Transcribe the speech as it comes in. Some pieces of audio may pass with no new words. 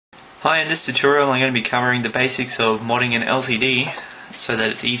Hi, in this tutorial I'm going to be covering the basics of modding an LCD so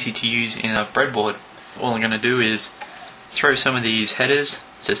that it's easy to use in a breadboard. All I'm going to do is throw some of these headers,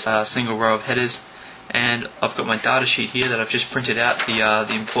 just a single row of headers, and I've got my data sheet here that I've just printed out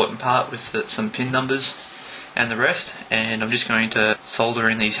the important part with some pin numbers and the rest, and I'm just going to solder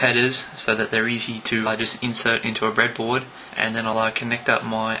in these headers so that they're easy to just insert into a breadboard, and then I'll connect up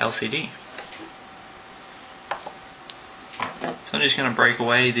my LCD. So I'm just going to break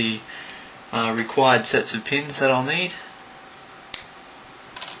away the required sets of pins that I'll need.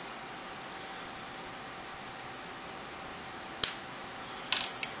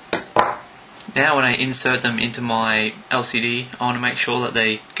 Now when I insert them into my LCD, I want to make sure that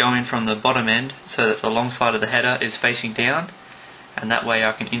they go in from the bottom end so that the long side of the header is facing down, and that way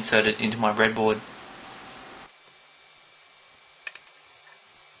I can insert it into my breadboard.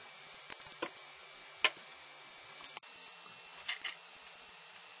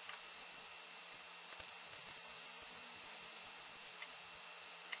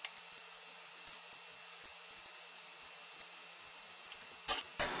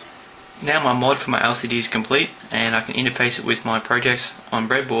 Now my mod for my LCD is complete, and I can interface it with my projects on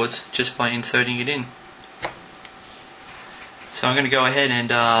breadboards just by inserting it in. So I'm going to go ahead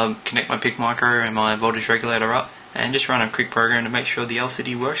and connect my PIC micro and my voltage regulator up and just run a quick program to make sure the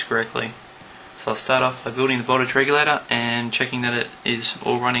LCD works correctly. So I'll start off by building the voltage regulator and checking that it is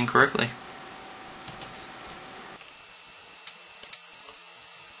all running correctly.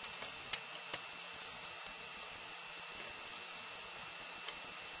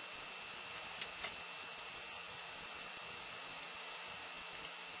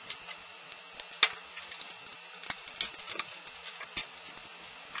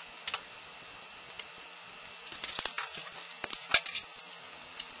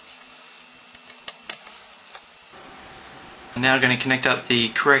 I'm now going to connect up the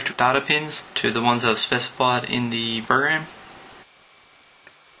correct data pins to the ones I've specified in the program.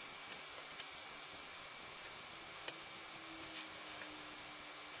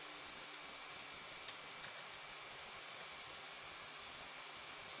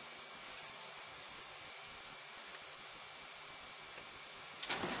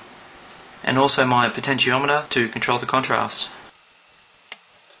 And also my potentiometer to control the contrast.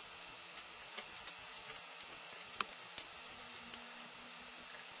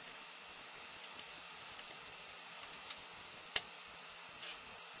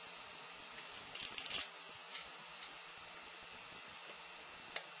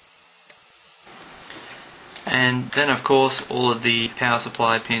 And then of course all of the power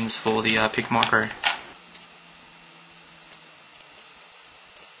supply pins for the PIC micro.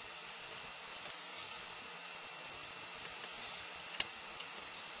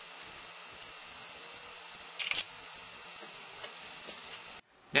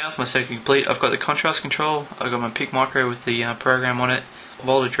 Now with my circuit complete, I've got the contrast control, I've got my PIC micro with the program on it,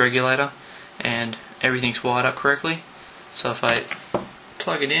 voltage regulator, and everything's wired up correctly. So if I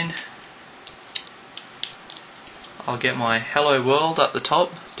plug it in, I'll get my hello world up the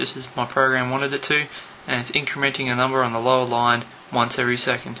top, just as my program wanted it to, and it's incrementing a number on the lower line once every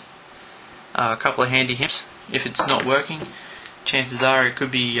second. A couple of handy hints: if it's not working, chances are it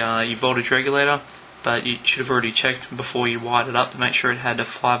could be your voltage regulator, but you should have already checked before you wired it up to make sure it had a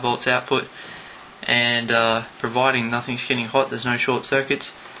 5 volts output, and providing nothing's getting hot, there's no short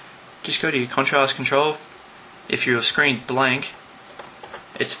circuits, just go to your contrast control. If your screen's blank,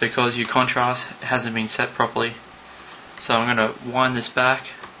 it's because your contrast hasn't been set properly. So I'm going to wind this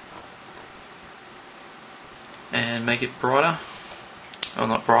back and make it brighter, well,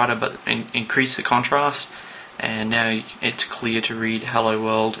 not brighter, but increase the contrast, and now it's clear to read hello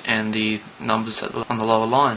world and the numbers on the lower line.